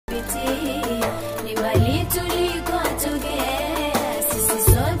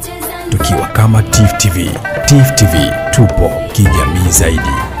kama TIFF TV. TIFF TV, tupo kijamii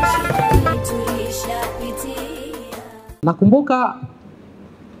zaidi. Nakumbuka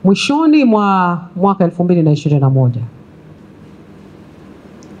mwishoni mwa mwaka 2021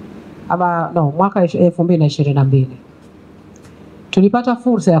 mwaka 2022 tulipata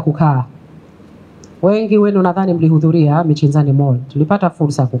fursa ya kukaa. Wengi wenu nadhani mlihudhuria Michinzani Mall. Tulipata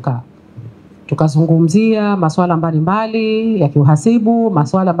fursa ya kukaa, tukazungumzia masuala mbalimbali ya kiuhasibu,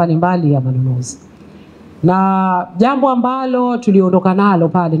 masuala mbalimbali ya manunuzi. Na jambo ambalo tuliondoka nalo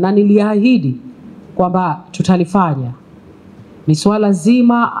pale na niliahidi kwamba tutalifanya ni swala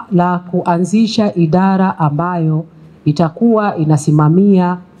zima la kuanzisha idara ambayo itakuwa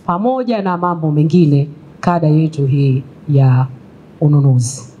inasimamia pamoja na mambo mengine kada yetu hii ya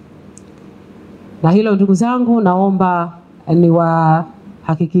ununuzi. Na hilo ndugu zangu, naomba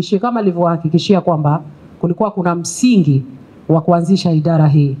niwahakikishie kama nilivyohakikishia kwamba kulikuwa kuna msingi wa kuanzisha idara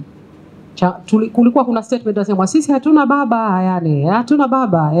hii. Kulikuwa kuna statement nasema sisi hatuna baba, yani hatuna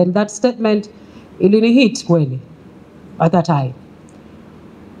baba, and that statement ilinihit kweli at that time.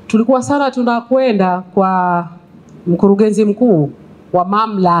 Tulikuwa sana tunakwenda kwa mkurugenzi mkuu wa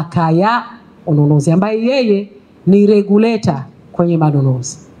mamlaka ya ununuzi ambaye yeye ni regulator kwenye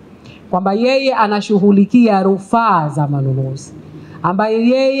manunuzi, kwamba yeye anashughulikia rufaa za manunuzi, ambaye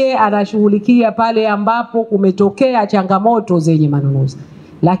yeye anashughulikia pale ambapo kumetokea changamoto zenye manunuzi,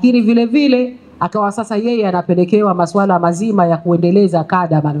 lakini vile vile akawa sasa yeye anapelekewa masuala mazima ya kuendeleza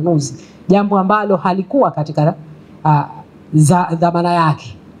kada manunuzi, jambo ambalo halikuwa katika dhamana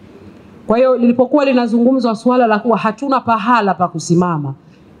yake. Kwa hiyo lilipokuwa linazungumzwa swala la kuwa hatuna pahala pa kusimama,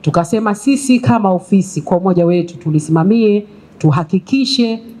 tukasema sisi kama ofisi kwa umoja wetu tulisimamie,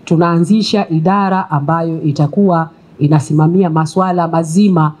 tuhakikishe tunaanzisha idara ambayo itakuwa inasimamia masuala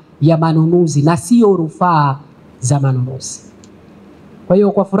mazima ya manunuzi na sio rufaa za manunuzi. Kwa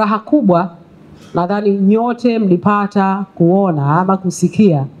hiyo kwa furaha kubwa nadhani nyote mlipata kuona ama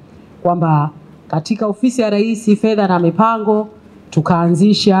kusikia kwamba katika ofisi ya Rais Fedha na Mipango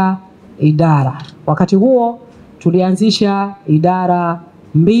tukaanzisha idara. Wakati huo tulianzisha idara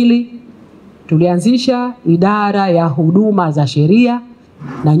 2. Tulianzisha idara ya huduma za sheria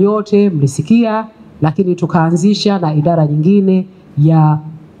na nyote mlisikia, lakini tukaanzisha na idara nyingine ya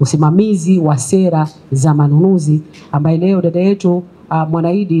usimamizi wa sera za manunuzi ambaye leo dada yetu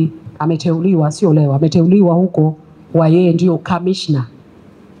Mwanaidi ameteuliwa, sio leo, ameteuliwa huko kwa yeye ndio commissioner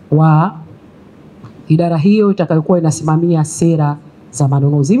wa idara hiyo itakayokuwa inasimamia sera za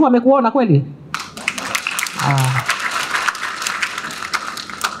manunuzi. Hivyo amekuona kweli?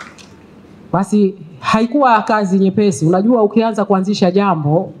 Basi haikuwa kazi nyepesi. Unajua ukianza kuanzisha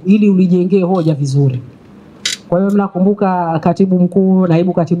jambo ili ulijengee hoja vizuri. Kwa hiyo mnakumbuka katibu mkuu,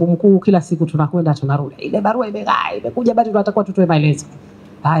 naibu katibu mkuu, kila siku tunakwenda tunarudi. Ile barua imekuja bado tunatakiwa tutoe maelezo.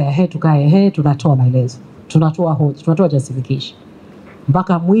 Haya, tukae, tunatoa maelezo. Tunatoa hoja, tunatoa justification.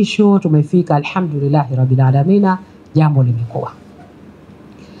 Mpaka mwisho tumefika, alhamdulillah rabbil alamin, jambo limekuwa.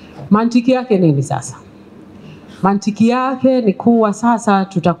 Mantiki yake nini sasa? Mantiki yake ni kuwa sasa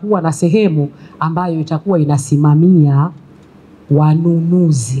tutakuwa na sehemu ambayo itakuwa inasimamia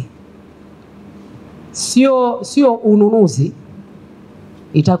wanunuzi. Sio ununuzi,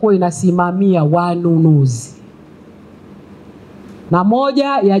 itakuwa inasimamia wanunuzi. Na moja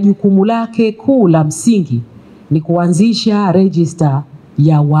ya jukumu lake kuu la msingi ni kuanzisha register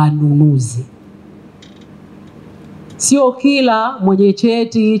ya wanunuzi. Sio kila mwenye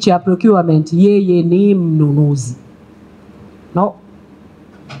cheti cha procurement yeye ni mnunuzi. No.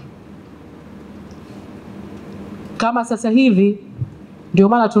 Kama sasa hivi ndio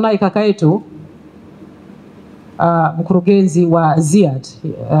maana tunaye kaka yetu mkurugenzi wa ZIAD,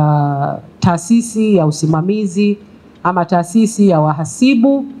 taasisi ya usimamizi ama taasisi ya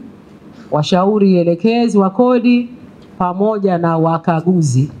wahasibu, washauri elekezi wa kodi pamoja na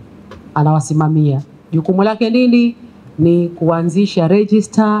wakaguzi anawasimamia. Jukumu lake nini? Ni kuanzisha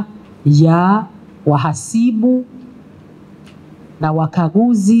register ya wahasibu na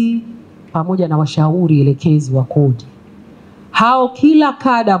wakaguzi pamoja na washauri elekezi wa kodi. Hao kila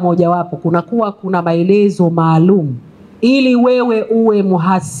kada mojawapo kuna maelezo maalum ili wewe uwe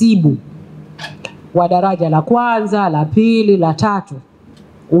muhasibu wa daraja la kwanza, la pili, la tatu,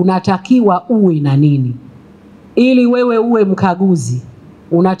 unatakiwa uwe na nini. Ili wewe uwe mkaguzi,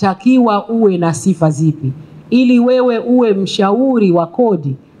 unatakiwa uwe na sifa zipi. Ili wewe uwe mshauri wa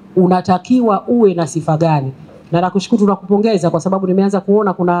kodi, unatakiwa uwe na sifa gani. Na nakushukuru na kupongeza kwa sababu nimeanza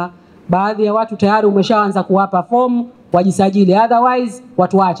kuona kuna baadhi ya watu tayari umeshaanza kuwapa fomu wajisajili, otherwise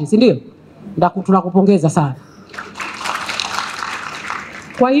watu waache, si ndio? Tunakupongeza sana.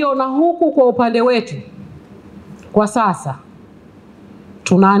 Kwa hiyo na huku kwa upande wetu kwa sasa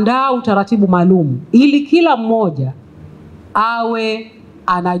tunaandaa utaratibu maalum ili kila mmoja awe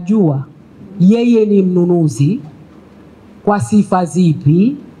anajua yeye ni mnunuzi kwa sifa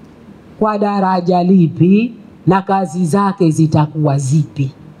zipi, kwa daraja lipi, na kazi zake zitakuwa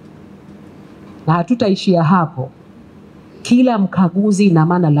zipi. Na hatutaishia hapo. Kila mkaguzi na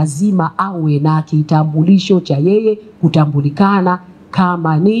maana lazima awe na kitambulisho cha yeye kutambulikana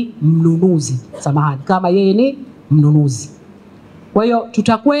kama ni mnunuzi. Samahani, kama yeye ni mnunuzi. Kwa hiyo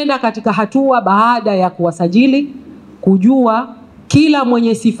tutakwenda katika hatua baada ya kuwasajili kujua kila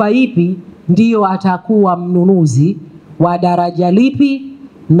mwenye sifa ipi ndiyo atakuwa mnunuzi wa daraja lipi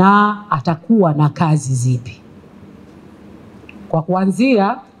na atakuwa na kazi zipi. Kwa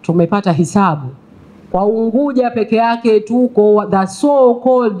kuanzia tumepata hisabu. Kwa Unguja peke yake tuko the so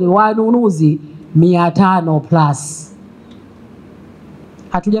called wanunuzi 500 plus.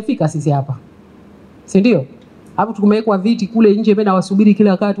 Hatujafika sisi hapa. Si ndio? Hapo tumewekwa viti kule nje mimi nawasubiri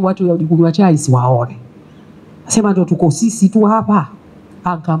kila wakati watu wakunywa chai siwaone. Sema ndio tuko sisi tu hapa.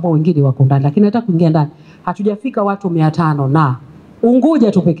 Ambao wengine wako ndani lakini hata kuingia ndani hatujafika watu 500 na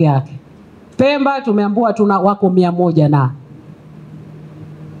Unguja tu peke yake. Pemba tumeambiwa tuna wako 100 na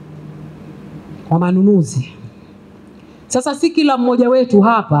kwa manunuzi. Sasa si kila mmoja wetu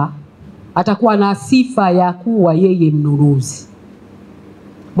hapa atakuwa na sifa ya kuwa yeye mnunuzi.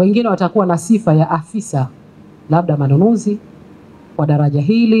 Wengine watakuwa na sifa ya afisa labda manunuzi kwa daraja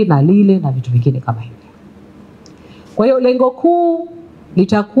hili na lile na vitu vingine kama hivi. Kwa hiyo lengo kuu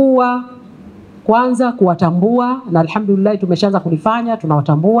litakuwa kwanza kuwatambua, na alhamdulillah tumeshaanza kulifanya,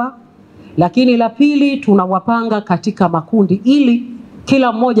 tunawatambua. Lakini la pili tunawapanga katika makundi ili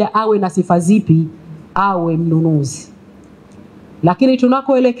kila mmoja awe na sifa zipi awe mnunuzi. Lakini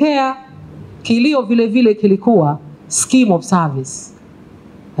tunakoelekea kilio vile vile kilikuwa scheme of service.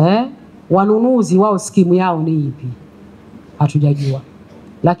 Wanunuzi wao scheme yao ni ipi? Hatujajua.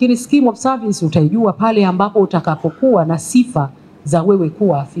 Lakini scheme of service utaijua pale ambapo utakapokuwa na sifa za wewe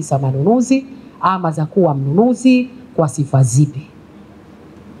kuwa afisa manunuzi ama za kuwa mnunuzi kwa sifa zipi.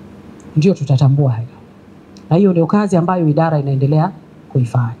 Ndio tutatambua hayo. Na hiyo ndio kazi ambayo idara inaendelea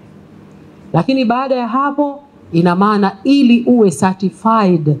kuifanya. Lakini baada ya hapo ina maana ili uwe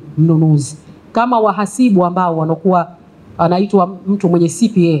certified mnunuzi kama wahasibu ambao wanakuwa anaitwa mtu mwenye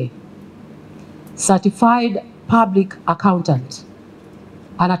CPA, certified public accountant,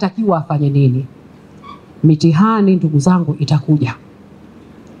 anatakiwa afanye nini? Mitihani ndugu zangu itakuja.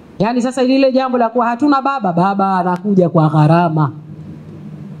 Yaani sasa ile jambo la kuwa hatuna baba anakuja kwa gharama.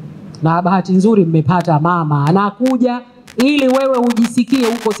 Na bahati nzuri mmepata mama anakuja ili wewe ujisikie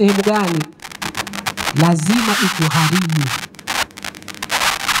uko sehemu gani. Lazima ikuharimu.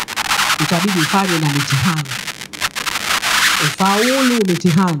 Itabidi ufanye na mitihani. Ufaulu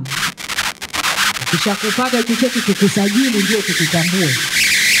mitihani. Kisha kupata cheti kukusajili ndio tukutambue.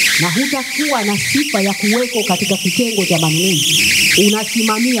 Na hutakuwa na sifa ya kuweko katika kitengo cha manunuzi.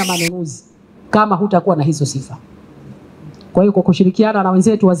 Unasimamia manunuzi kama hutakuwa na hizo sifa. Kwa hiyo kwa kushirikiana na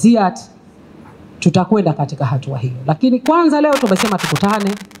wenzetu wa ZIAT tutakwenda katika hatua hiyo. Lakini kwanza leo tumesema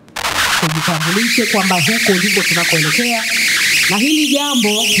tukutane, tujitambulishe kwamba huko ndiko tunakoelekea. Na hili jambo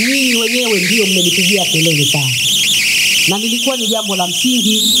nyinyi wenyewe ndio mmelipigia kelele sana. Na lilikuwa ni jambo la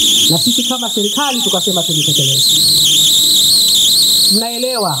msingi na sisi kama serikali tukasema tulitekeleze.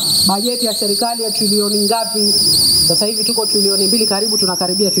 Mnaelewa bajeti ya serikali ya trilioni ngapi? Sasa hivi tuko trilioni 2 karibu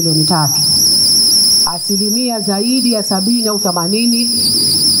tunakaribia trilioni 3. Asilimia zaidi ya 70 au 80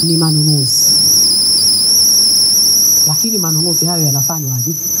 ni manunuzi. Lakini manunuzi hayo yanafanywa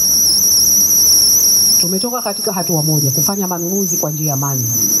aje? Tumetoka katika hatua moja kufanya manunuzi kwa njia ya manual.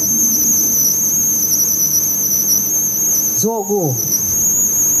 Zogo.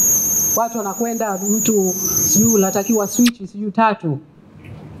 Watu wanakwenda mtu sijui unatakiwa switch sijui 3.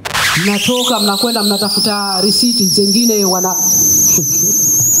 Mnatoka mnakwenda mnatafuta risiti zingine wana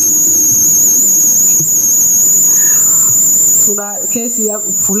tuna kesi ya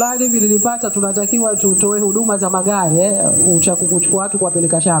fulani vile nilipata tunatakiwa tutoe huduma za magari kuchukua watu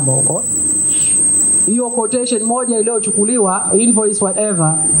kuwapeleka shamba huko. Hiyo quotation moja iliyochukuliwa invoice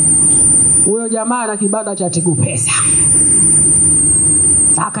whatever. Huyo jamaa na kibanda cha Tigu Pesa.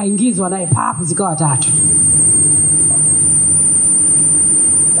 Akaingizwa naye papu zikawa 3.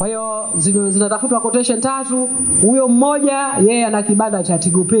 Kwa hiyo zinatafutwa quotation 3, huyo mmoja yeye ana kibanda cha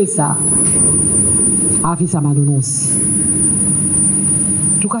Tigu Pesa. Afisa manunuzi.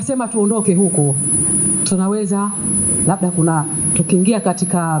 Tukasema tuondoke huko. Tunaweza labda kuna tukiingia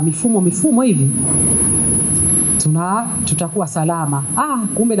katika mifumo hivi tutakuwa salama.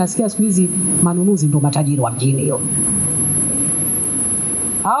 Kumbe nasikia siku hizi manunuzi ndio matajiri wa mjini hiyo.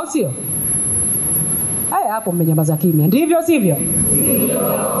 Au sio? Haya hapo mmenyamaza kimya. Ndivyo sivyo?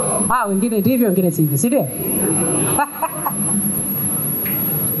 Wengine ndivyo, wengine sivyo, si ndio?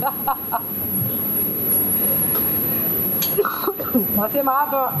 Nasema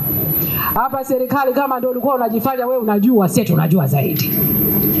hapa serikali kama ndio ulikuwa unajifanya wewe unajua, sisi tunajua zaidi.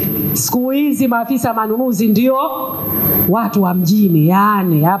 Siku hizi maafisa manunuzi ndio watu wa mjini,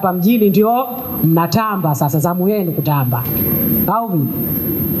 yani hapa mjini ndio mnatamba sasa, zamu yenu kutamba. Au vipi?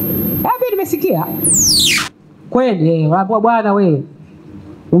 Nimesikia. Kweli wapo bwana wewe.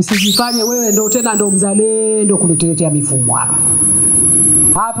 Usijifanye wewe ndio tena ndio mzalendo kuletea mifumo hapa.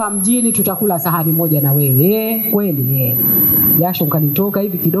 Hapa mjini tutakula sahani moja na wewe. Kweli jasho kanitoka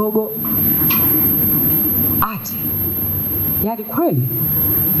hivi kidogo. Yaani kweli.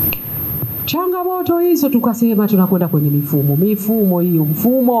 Changamoto hizo tukasema tunakwenda kwenye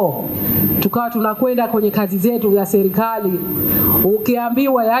mfumo. Tukawa tunakwenda kwenye kazi zetu ya serikali.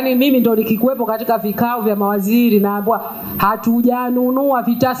 Ukiambiwa, yani mimi ndo nikikuepo katika vikao vya mawaziri naambiwa hatujanunua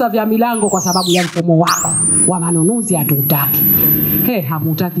vitasa vya milango kwa sababu ya mfumo wako wa manunuzi hatutaki.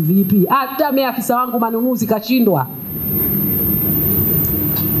 Hamutaki vipi? Hata mimi afisa wangu manunuzi kashindwa.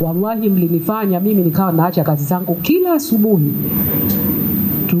 Wallahi mlinifanya mimi nikawa naacha kazi zangu kila asubuhi.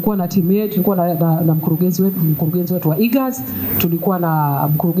 Tulikuwa na timu yetu, tulikuwa na mkurugenzi wetu wa IGAS, tulikuwa na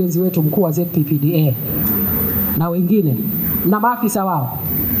mkurugenzi wetu mkuu wa ZPPDA na wengine na maafisa wao.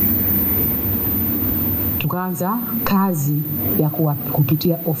 Tukaanza kazi ya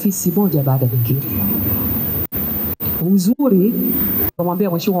kupitia ofisi moja baada ya nyingine. Uzuri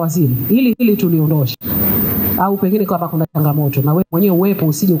kumwambia Mheshimiwa Waziri, ili tuliondosha. Au pengine kama kuna changamoto na wewe mwenyewe uwepo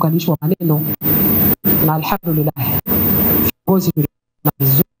usije ukalishwa maneno. Na alhamdulillah. Viongozi na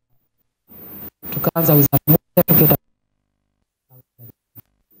vizuri. Tukaanza wizara moja tukenda.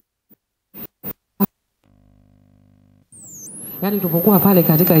 Yani tulipokuwa pale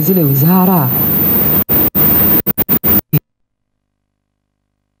katika zile wizara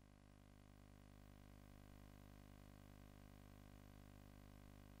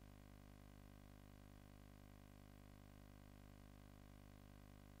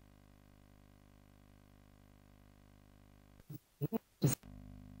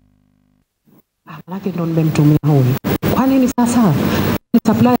manake ndo nimemtumia huyu. Kwa nini sasa?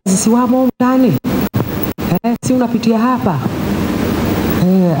 Suppliers siwamo ndani. Si unapitia hapa.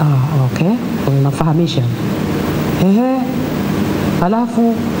 Okay. Unafahamisha.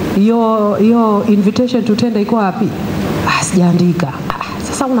 Alafu hiyo invitation to tender iko wapi? Sijaandika.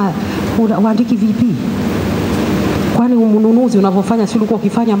 Sasa unaandiki vipi? Kwani mnunuzi unavyofanya si ulikuwa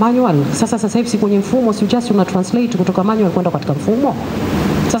ukifanya manual? Sasa hivi si kwenye mfumo, si just una translate kutoka manual kwenda katika mfumo.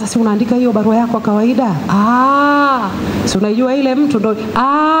 Sasa si unaandika hiyo barua yako kawaida? Si unajua ile mtu ndo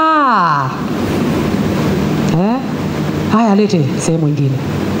haya lete sehemu nyingine.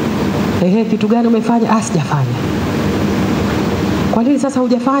 Kitu gani umefanya? Sijafanya. Kwa nini sasa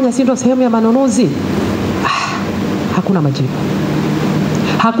hujafanya? Si ndo sehemu ya manunuzi? Hakuna majibu.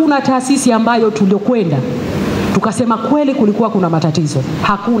 Hakuna taasisi ambayo tuliokwenda tukasema kweli kulikuwa kuna matatizo.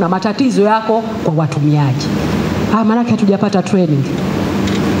 Hakuna. Matatizo yako kwa watumiaji. Maana hatujapata training.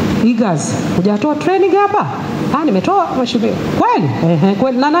 IGAS, hujatoa training hapa? Nimetoa mheshimiwa. Kweli?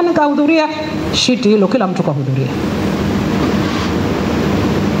 Kweli. Na nani kahudhuria? Shiti hilo kila mtu kahudhuria.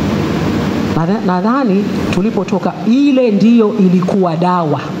 Nadhani tulipotoka ile ndiyo ilikuwa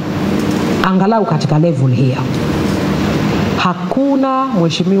dawa. Angalau katika level hiyo. Hakuna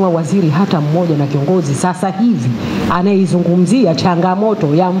mheshimiwa waziri hata mmoja na kiongozi sasa hivi anayeizungumzia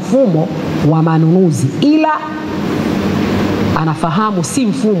changamoto ya mfumo wa manunuzi, ila anafahamu si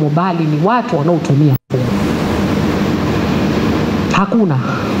mfumo bali ni watu wanaotumia mfumo. Hakuna.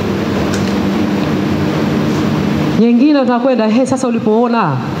 Nyingine tutakwenda sasa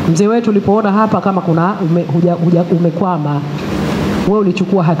ulipoona mzee wetu ulipoona hapa kama kuna umekwama, wewe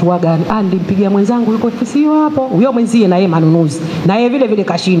ulichukua hatua gani? Nilimpigia mwenzangu yuko ofisi hiyo hapo. Huyo mwenzie na yeye manunuzi. Na yeye vile vile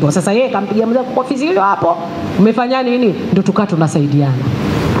kashindwa. Sasa yeye kampigia mwenzangu kwa ofisi hiyo hapo. Umefanya nini? Ndio tukaa tunasaidiana.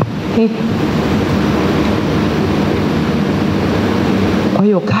 Kwa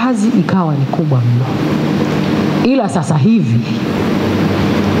hiyo kazi ikawa ni kubwa mno. Ila sasa hivi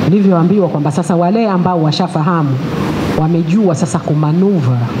nilivyoambiwa kwamba sasa wale ambao washafahamu wamejua sasa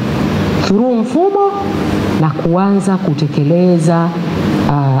kumanuva through mfumo na kuanza kutekeleza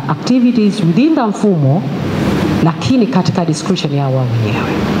activities within the mfumo, lakini katika discretion yao wenyewe.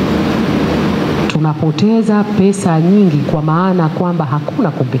 Tunapoteza pesa nyingi kwa maana kwamba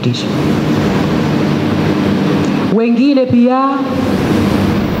hakuna competition. Wengine pia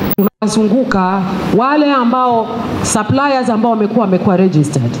tunazunguka wale ambao suppliers ambao wamekuwa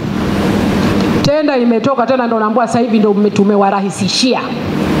registered. Tenda imetoka tena ndo naambiwa sasa hivi ndo tumewarahisishia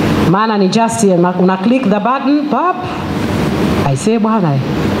Maana ni just una click the button pap. I say bwana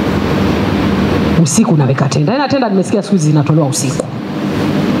usiku naweka tenda. Na tenda nimesikia siku zinatolewa usiku.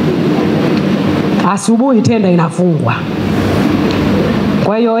 Asubuhi tenda inafungwa.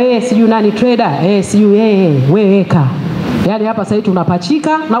 Kwa hiyo siju nani trader, siju wewe weka. Yaani hapa sasa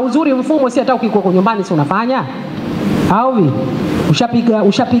tunapachika na uzuri mfumo si hata ukiko kwa nyumbani si unafanya. Au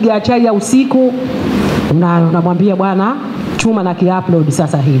ushapiga chai ya usiku unamwambia bwana chuma na ki-upload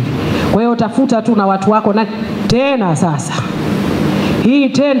sasa hivi. Kwa hiyo utafuta tu na watu wako na tena sasa. Hii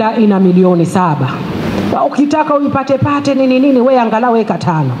tenda ina milioni 7. Ukitaka uipate nini wewe angalau weka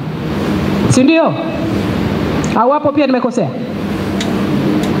 5. Si ndio? Au hapo pia nimekosea?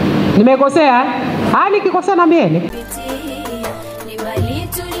 Nimekosea? Nikikosea na mieni.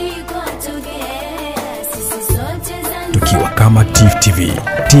 Tukiwa kama TIFF TV,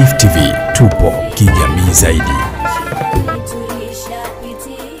 TIFF TV tupo kijamii zaidi.